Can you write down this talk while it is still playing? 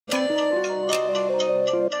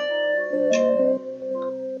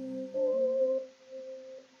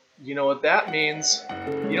You know what that means.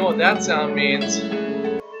 You know what that sound means.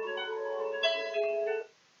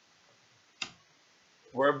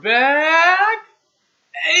 We're back!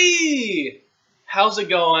 Hey! How's it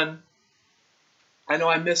going? I know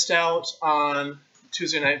I missed out on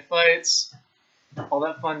Tuesday night fights, all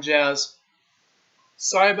that fun jazz.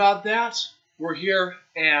 Sorry about that. We're here,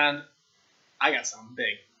 and I got something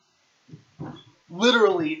big.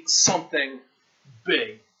 Literally something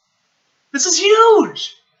big. This is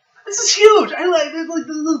huge! This is huge! I like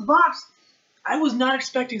this box. I was not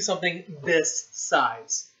expecting something this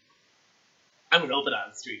size. I'm gonna open it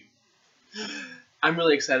on the street. I'm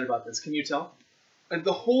really excited about this. Can you tell? Like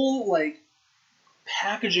the whole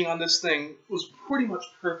packaging on this thing was pretty much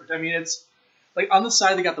perfect. I mean, it's like on the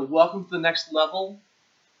side they got the "Welcome to the Next Level,"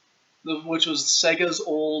 which was Sega's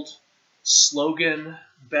old slogan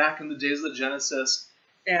back in the days of the Genesis,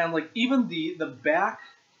 and like even the back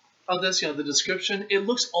of this, the description, it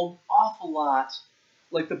looks an awful lot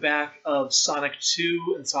like the back of Sonic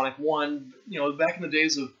 2 and Sonic 1, back in the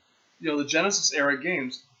days of the Genesis era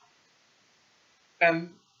games.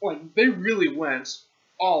 And they really went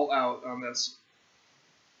all out on this.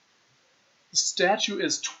 The statue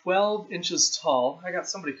is 12 inches tall. I got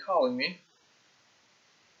somebody calling me.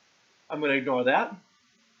 I'm going to ignore that.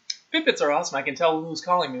 Fitbits are awesome. I can tell who's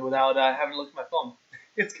calling me without having to look at my phone.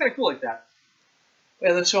 It's kind of cool like that.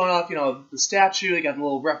 And then showing off, the statue. They got the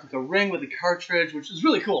little replica ring with the cartridge, which is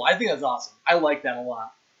really cool. I think that's awesome. I like that a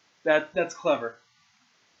lot. That's clever.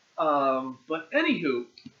 But anywho,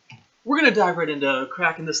 we're going to dive right into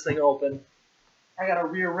cracking this thing open. I got to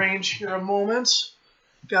rearrange here a moment.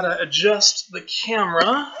 Got to adjust the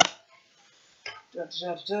camera. Let's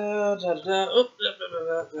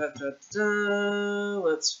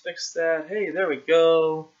fix that. Hey, there we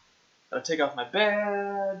go. Gotta take off my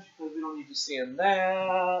badge because we don't need you seeing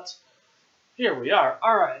that. Here we are.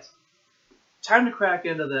 Alright. Time to crack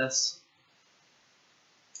into this.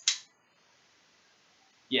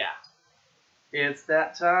 Yeah. It's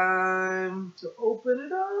that time to open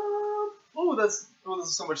it up. Oh, this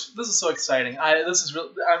is so exciting.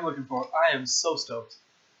 I'm looking forward. I am so stoked.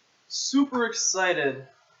 Super excited.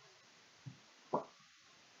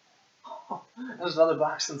 Oh, there's another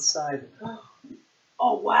box inside.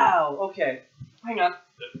 Oh, wow. Okay. Hang on.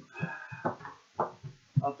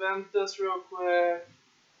 I'll bend this real quick.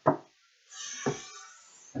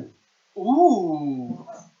 Ooh.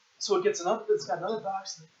 So it's got another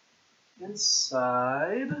box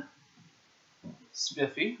inside.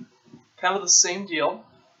 Spiffy. Kind of the same deal.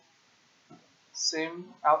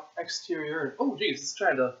 Same exterior. Oh, geez. It's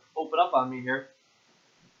trying to open up on me here.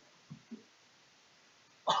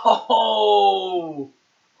 Oh!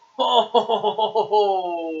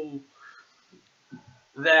 Oh,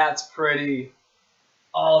 that's pretty.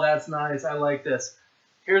 Oh, that's nice. I like this.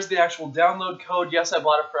 Here's the actual download code. Yes, I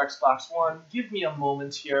bought it for Xbox One. Give me a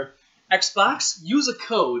moment here. Xbox, use a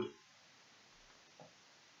code.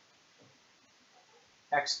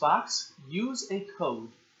 Xbox, use a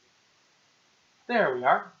code. There we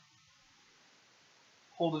are.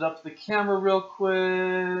 Hold it up to the camera real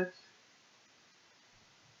quick.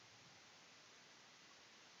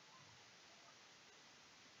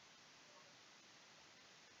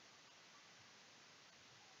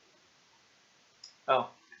 Oh,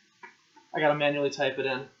 I gotta manually type it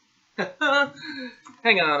in.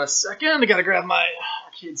 Hang on a second, I gotta grab my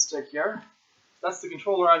arcade stick here. That's the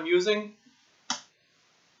controller I'm using.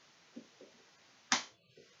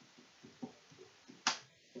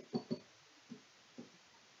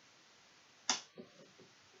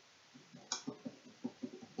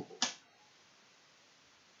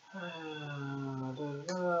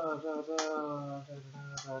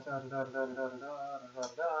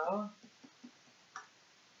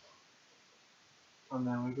 And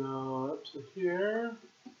then we go up to here.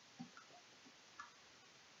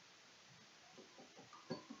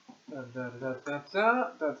 Just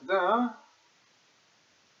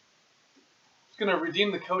gonna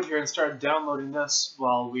redeem the code here and start downloading this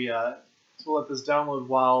while so we'll let this download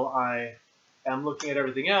while I am looking at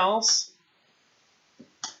everything else.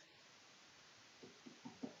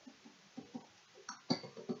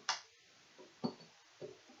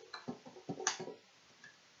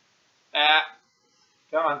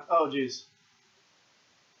 Come on. Oh, geez.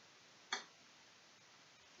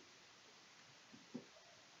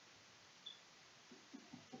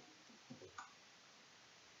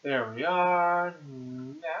 There we are.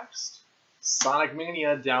 Next. Sonic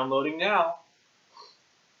Mania downloading now.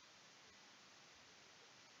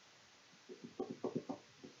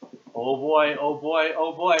 Oh boy, oh boy,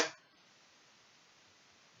 oh boy.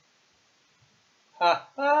 Ha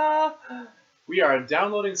ha! We are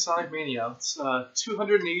downloading Sonic Mania. It's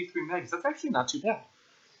 283 megs. That's actually not too bad.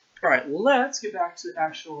 Alright, let's get back to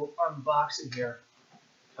actual unboxing here.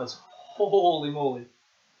 Because holy moly.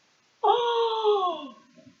 Oh!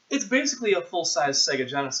 It's basically a full-size Sega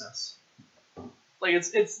Genesis. Like,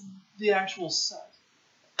 it's the actual set.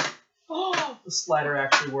 Oh! The slider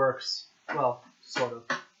actually works. Well, sort of.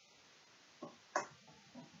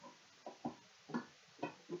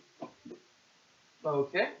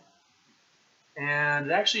 Okay. And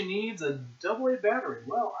it actually needs a AA battery.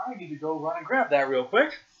 Well, I need to go run and grab that real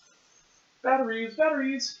quick. Batteries,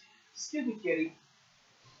 batteries. Excuse me, kitty.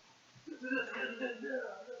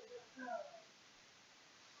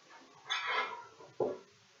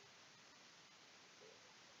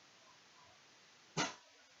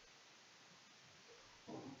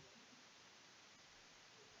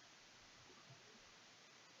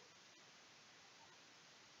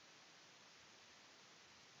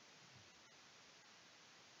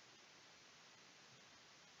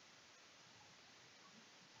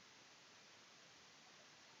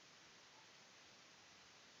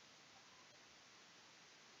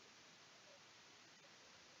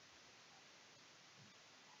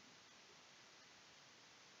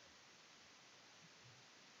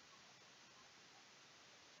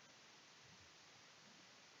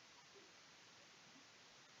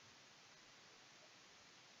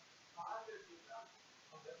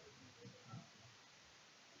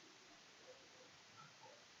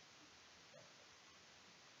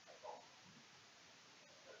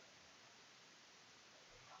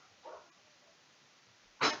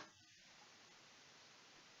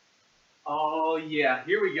 Oh yeah,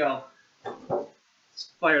 here we go.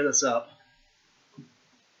 Let's fire this up.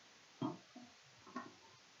 What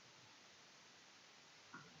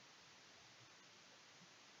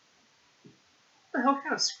the hell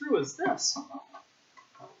kind of screw is this?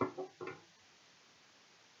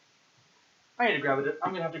 I need to grab it.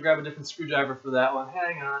 I'm gonna have to grab a different screwdriver for that one.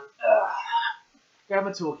 Hang on. Grab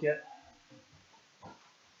my toolkit.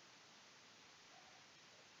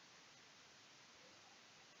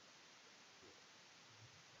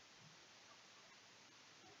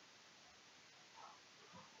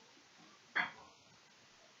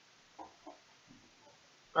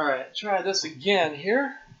 Alright, try this again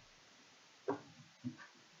here.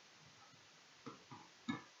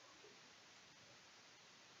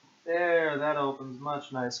 There, that opens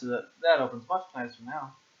much nicer. That opens much nicer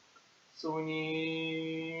now. So we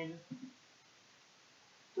need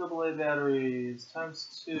AA batteries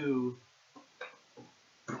times 2.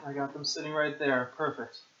 I got them sitting right there.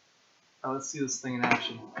 Perfect. Now let's see this thing in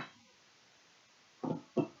action.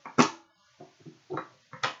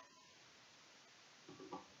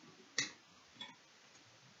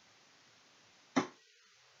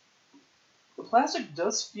 The plastic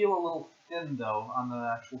does feel a little thin, though, on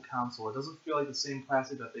the actual console. It doesn't feel like the same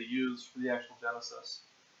plastic that they use for the actual Genesis.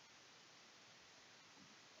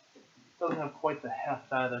 It doesn't have quite the heft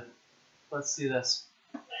either. Let's see this.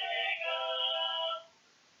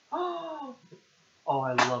 Oh,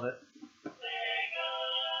 I love it.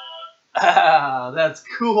 Ah, that's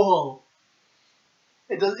cool.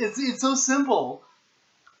 It's so simple.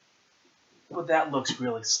 But that looks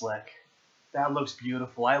really slick. That looks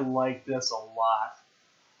beautiful. I like this a lot.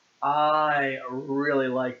 I really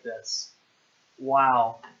like this.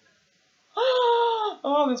 Wow.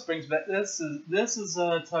 Oh, this brings back. This is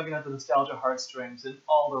tugging at the nostalgia heartstrings in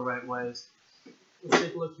all the right ways. Let's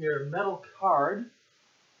take a look here. Metal card,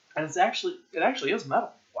 and it actually is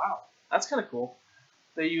metal. Wow, that's kind of cool.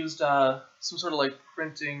 They used some sort of like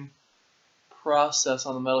printing process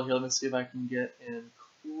on the metal here. Let me see if I can get in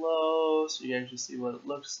close so you can actually see what it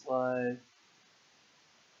looks like.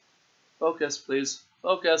 Focus, please.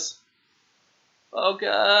 Focus.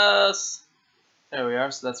 Focus. There we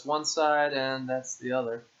are. So that's one side and that's the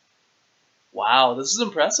other. Wow, this is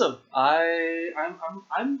impressive.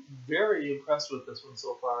 I'm very impressed with this one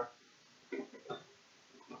so far.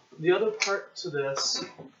 The other part to this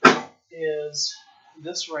is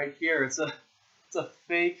this right here. It's a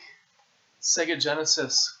fake Sega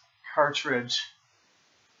Genesis cartridge,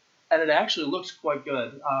 and it actually looks quite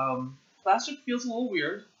good. Plastic feels a little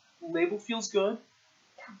weird. Label feels good,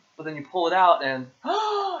 but then you pull it out and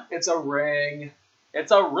it's a ring.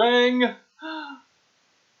 It's a ring.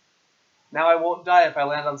 Now I won't die if I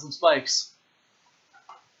land on some spikes.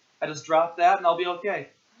 I just drop that and I'll be okay.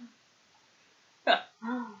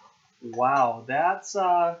 Wow, that's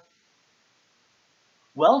well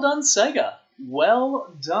done, Sega.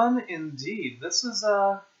 Well done indeed. This is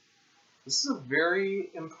a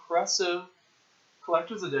very impressive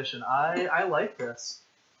collector's edition. I like this.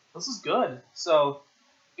 This is good. So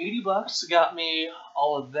 $80 got me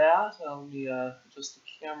all of that. Let me adjust the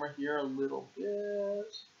camera here a little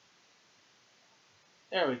bit.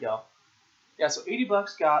 There we go. Yeah, so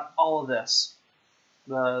 $80 got all of this.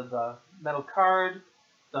 The metal card,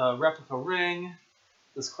 the replica ring,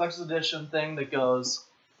 this collector's edition thing that goes.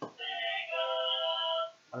 I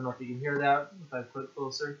don't know if you can hear that if I put it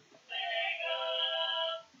closer.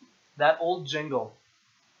 That old jingle.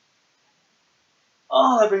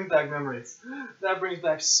 Oh, that brings back memories. That brings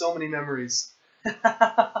back so many memories.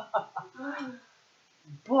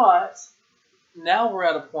 But now we're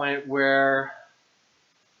at a point where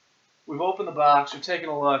we've opened the box, we've taken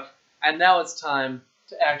a look, and now it's time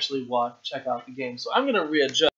to actually check out the game. So I'm going to readjust.